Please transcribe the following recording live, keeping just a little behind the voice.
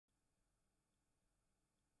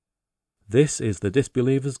This is the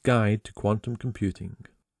Disbeliever's Guide to Quantum Computing.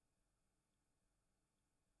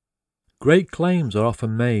 Great claims are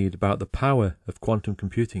often made about the power of quantum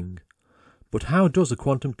computing. But how does a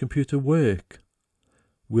quantum computer work?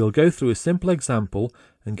 We'll go through a simple example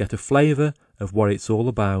and get a flavour of what it's all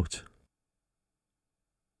about.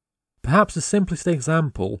 Perhaps the simplest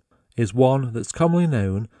example is one that's commonly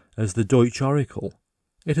known as the Deutsche Oracle.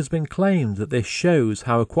 It has been claimed that this shows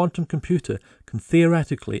how a quantum computer can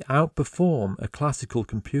theoretically outperform a classical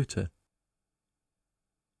computer.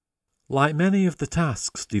 Like many of the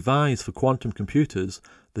tasks devised for quantum computers,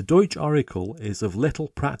 the Deutsche Oracle is of little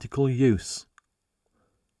practical use.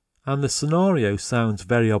 And the scenario sounds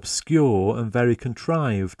very obscure and very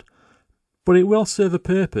contrived, but it will serve a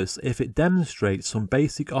purpose if it demonstrates some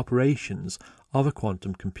basic operations of a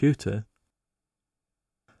quantum computer,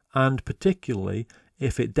 and particularly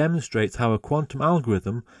if it demonstrates how a quantum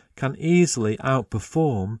algorithm can easily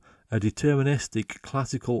outperform a deterministic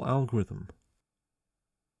classical algorithm.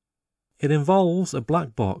 It involves a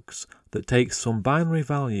black box that takes some binary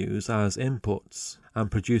values as inputs and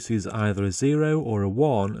produces either a 0 or a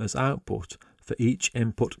 1 as output for each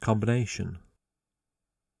input combination.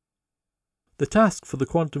 The task for the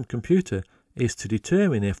quantum computer is to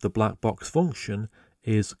determine if the black box function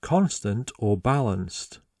is constant or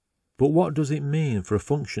balanced. But what does it mean for a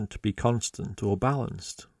function to be constant or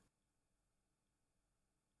balanced?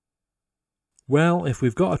 Well, if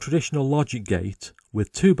we've got a traditional logic gate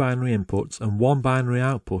with 2 binary inputs and 1 binary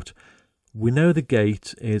output, we know the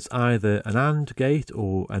gate is either an AND gate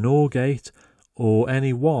or an OR gate or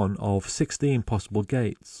any one of 16 possible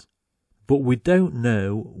gates. But we don't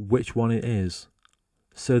know which one it is,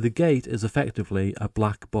 so the gate is effectively a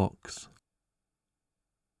black box.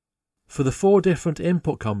 For the 4 different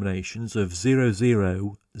input combinations of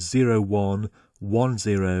 00, 01,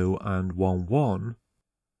 10 and 11,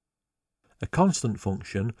 a constant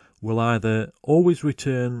function will either always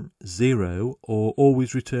return 0 or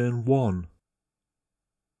always return 1,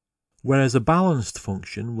 whereas a balanced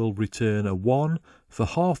function will return a 1 for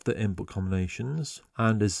half the input combinations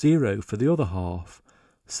and a 0 for the other half,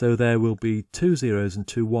 so there will be 2 zeros and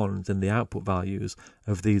 2 ones in the output values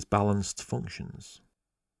of these balanced functions.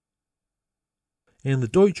 In the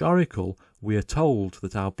Deutsche Oracle, we are told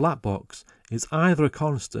that our black box is either a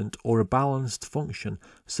constant or a balanced function,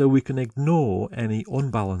 so we can ignore any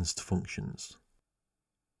unbalanced functions.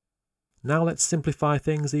 Now let's simplify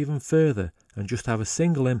things even further and just have a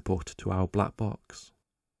single input to our black box.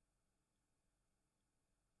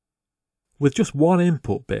 With just one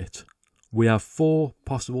input bit, we have 4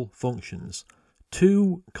 possible functions,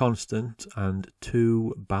 2 constant and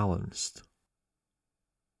 2 balanced.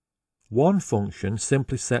 One function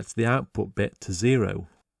simply sets the output bit to 0.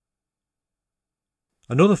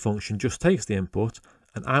 Another function just takes the input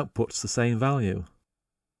and outputs the same value.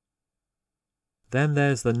 Then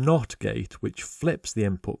there's the NOT gate, which flips the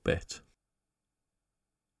input bit.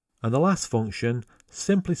 And the last function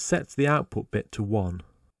simply sets the output bit to 1.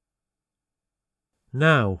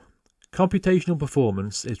 Now, computational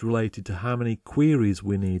performance is related to how many queries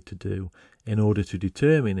we need to do in order to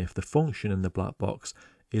determine if the function in the black box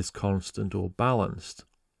is constant or balanced.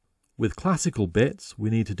 With classical bits, we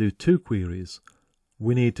need to do 2 queries.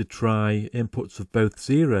 We need to try inputs of both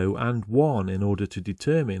 0 and 1 in order to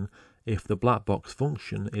determine if the black box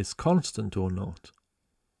function is constant or not.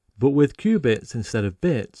 But with qubits instead of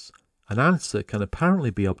bits, an answer can apparently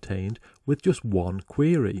be obtained with just 1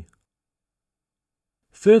 query.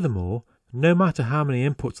 Furthermore, no matter how many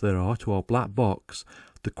inputs there are to our black box,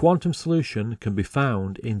 the quantum solution can be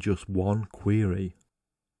found in just 1 query.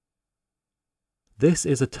 This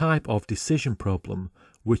is a type of decision problem,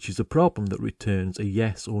 which is a problem that returns a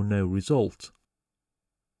yes or no result.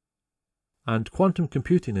 And quantum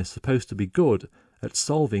computing is supposed to be good at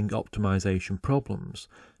solving optimization problems,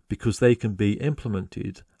 because they can be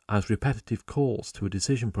implemented as repetitive calls to a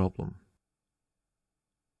decision problem.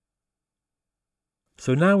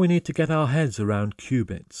 So now we need to get our heads around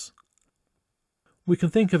qubits. We can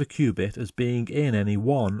think of a qubit as being in any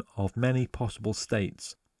one of many possible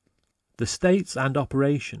states. The states and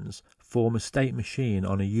operations form a state machine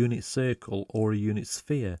on a unit circle or a unit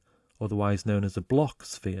sphere, otherwise known as a block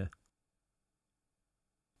sphere.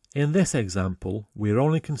 In this example, we are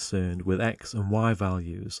only concerned with x and y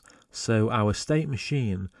values, so our state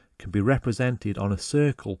machine can be represented on a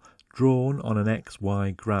circle drawn on an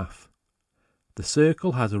xy graph. The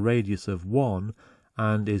circle has a radius of 1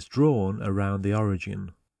 and is drawn around the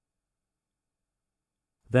origin.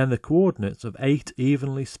 Then the coordinates of 8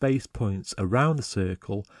 evenly spaced points around the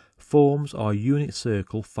circle forms our unit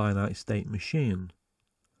circle finite state machine.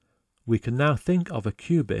 We can now think of a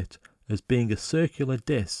qubit as being a circular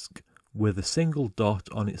disk with a single dot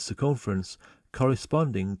on its circumference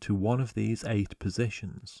corresponding to one of these 8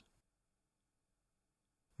 positions.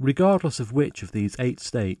 Regardless of which of these 8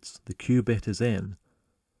 states the qubit is in,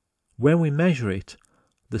 when we measure it,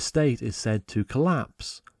 the state is said to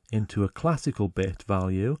collapse into a classical bit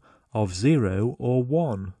value of 0 or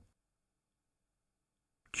 1.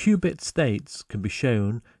 Qubit states can be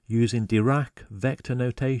shown using Dirac vector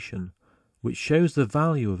notation, which shows the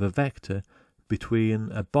value of a vector between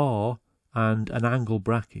a bar and an angle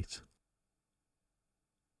bracket.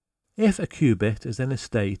 If a qubit is in a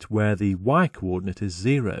state where the y-coordinate is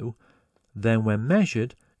 0, then when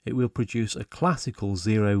measured it will produce a classical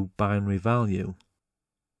 0 binary value.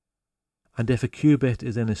 And if a qubit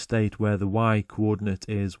is in a state where the y-coordinate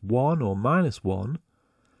is 1 or -1,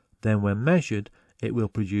 then when measured it will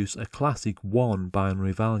produce a classic 1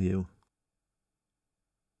 binary value.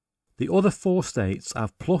 The other 4 states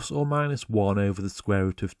have plus or minus 1 over the square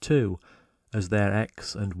root of 2 as their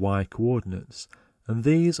x and y coordinates, and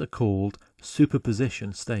these are called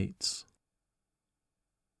superposition states.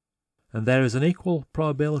 And there is an equal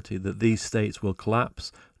probability that these states will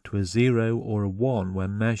collapse to a 0 or a 1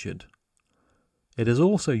 when measured. It is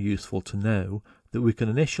also useful to know that we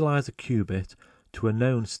can initialize a qubit to a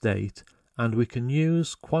known state, and we can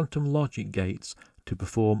use quantum logic gates to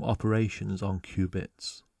perform operations on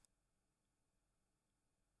qubits.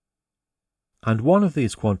 And one of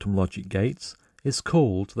these quantum logic gates is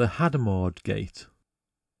called the Hadamard Gate.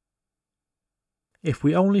 If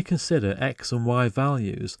we only consider x and y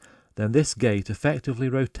values, then this gate effectively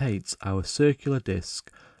rotates our circular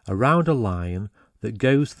disk around a line that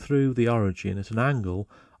goes through the origin at an angle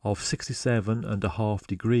of 67.5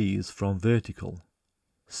 degrees from vertical.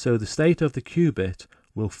 So the state of the qubit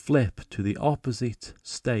will flip to the opposite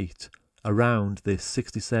state around this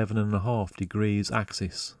 67.5 degrees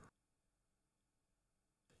axis.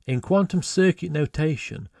 In quantum circuit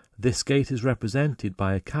notation, this gate is represented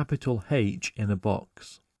by a capital H in a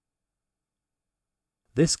box.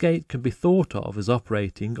 This gate can be thought of as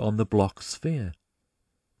operating on the block sphere.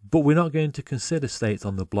 But we're not going to consider states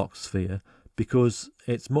on the block sphere because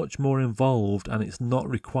it's much more involved and it's not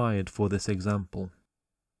required for this example.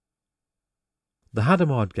 The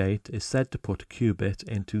Hadamard Gate is said to put a qubit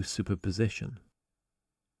into superposition.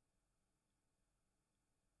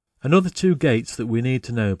 Another 2 gates that we need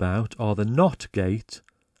to know about are the NOT gate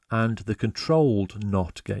and the controlled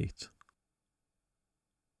NOT gate.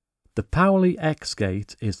 The Pauli X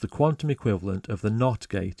gate is the quantum equivalent of the NOT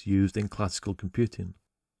gate used in classical computing.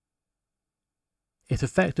 It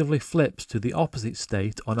effectively flips to the opposite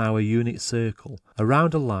state on our unit circle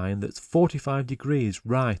around a line that's 45 degrees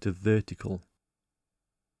right of vertical.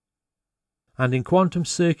 And in quantum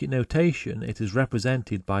circuit notation it is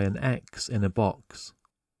represented by an X in a box.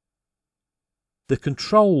 The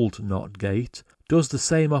controlled NOT gate does the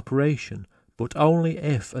same operation, but only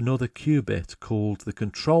if another qubit called the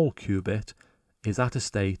control qubit is at a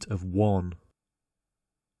state of 1.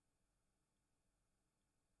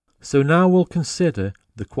 So now we'll consider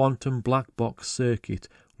the quantum black box circuit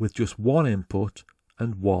with just 1 input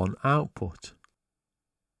and 1 output.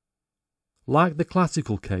 Like the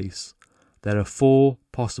classical case, there are 4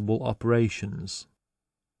 possible operations.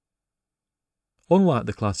 Unlike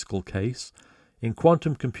the classical case, in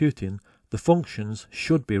quantum computing, the functions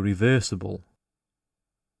should be reversible.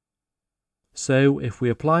 So if we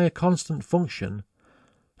apply a constant function,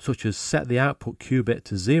 such as set the output qubit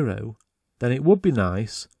to 0, then it would be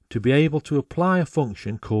nice to be able to apply a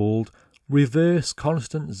function called reverse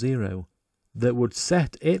constant 0 that would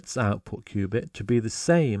set its output qubit to be the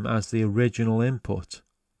same as the original input.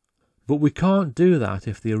 But we can't do that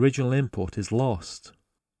if the original input is lost.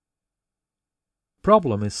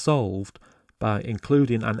 Problem is solved by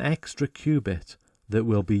including an extra qubit that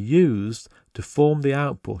will be used to form the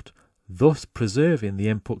output, thus preserving the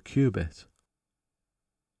input qubit.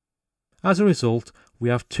 As a result, we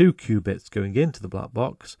have 2 qubits going into the black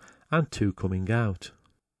box and 2 coming out.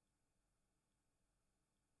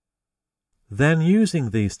 Then using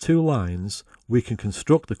these 2 lines, we can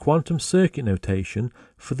construct the quantum circuit notation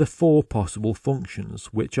for the 4 possible functions,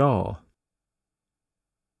 which are: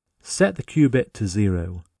 set the qubit to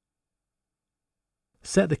 0,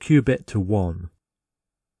 set the qubit to 1,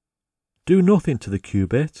 do nothing to the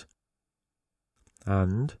qubit,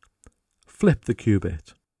 and flip the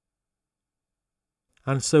qubit.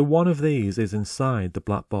 And so one of these is inside the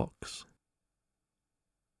black box.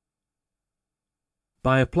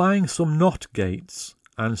 By applying some NOT gates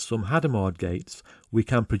and some Hadamard gates, we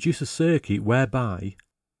can produce a circuit whereby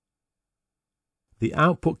the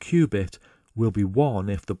output qubit will be 1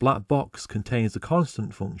 if the black box contains a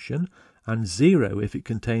constant function, and 0 if it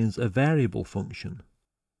contains a variable function.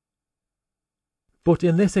 But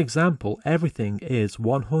in this example, everything is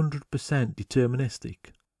 100% deterministic.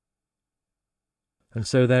 And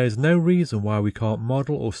so there is no reason why we can't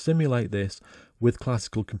model or simulate this with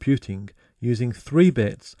classical computing, using 3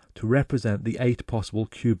 bits to represent the 8 possible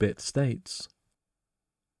qubit states.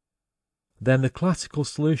 Then the classical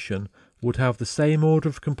solution would have the same order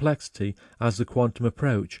of complexity as the quantum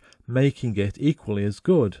approach, making it equally as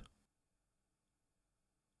good.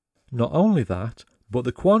 Not only that, but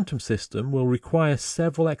the quantum system will require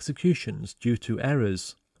several executions due to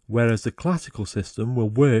errors, whereas the classical system will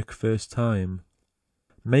work first time,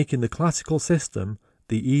 making the classical system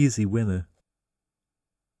the easy winner.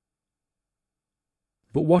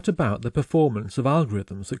 But what about the performance of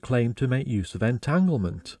algorithms that claim to make use of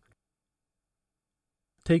entanglement?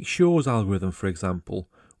 Take Shor's algorithm, for example,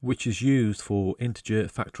 which is used for integer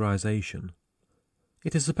factorization.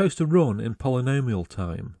 It is supposed to run in polynomial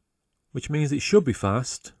time, which means it should be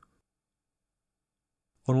fast,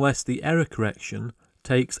 unless the error correction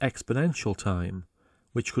takes exponential time,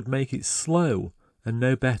 which could make it slow and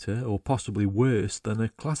no better or possibly worse than a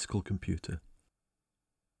classical computer.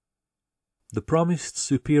 The promised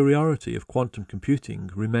superiority of quantum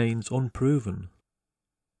computing remains unproven.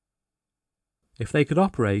 If they could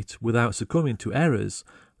operate without succumbing to errors,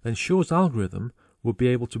 then Shor's algorithm would be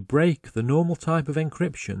able to break the normal type of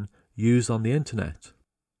encryption used on the internet.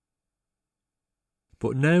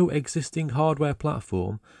 But no existing hardware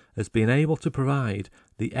platform has been able to provide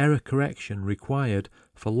the error correction required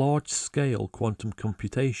for large-scale quantum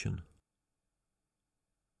computation.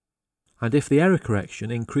 And if the error correction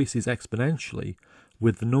increases exponentially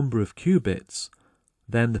with the number of qubits,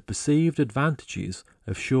 then the perceived advantages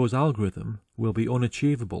of Shor's algorithm will be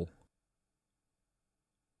unachievable.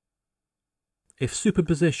 If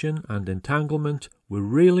superposition and entanglement were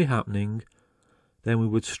really happening, then we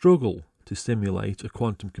would struggle to simulate a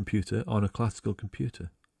quantum computer on a classical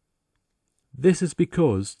computer. This is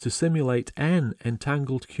because to simulate n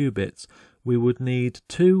entangled qubits, we would need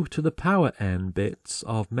 2 to the power n bits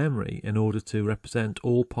of memory in order to represent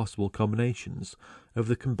all possible combinations of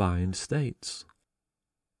the combined states.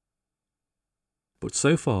 But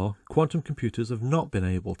so far, quantum computers have not been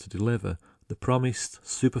able to deliver the promised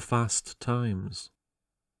superfast times.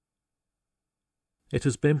 It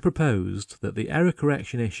has been proposed that the error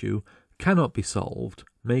correction issue cannot be solved,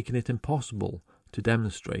 making it impossible to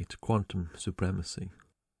demonstrate quantum supremacy.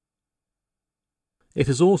 It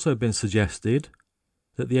has also been suggested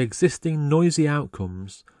that the existing noisy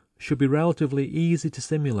outcomes should be relatively easy to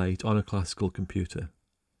simulate on a classical computer.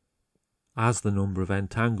 As the number of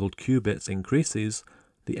entangled qubits increases,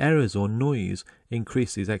 the errors or noise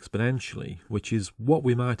increases exponentially, which is what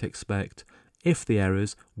we might expect if the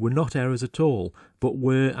errors were not errors at all, but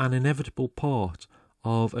were an inevitable part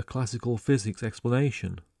of a classical physics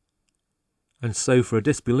explanation. And so for a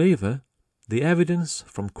disbeliever, the evidence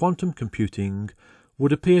from quantum computing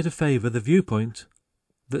would appear to favour the viewpoint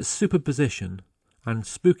that superposition and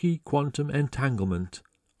spooky quantum entanglement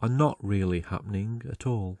are not really happening at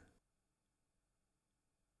all.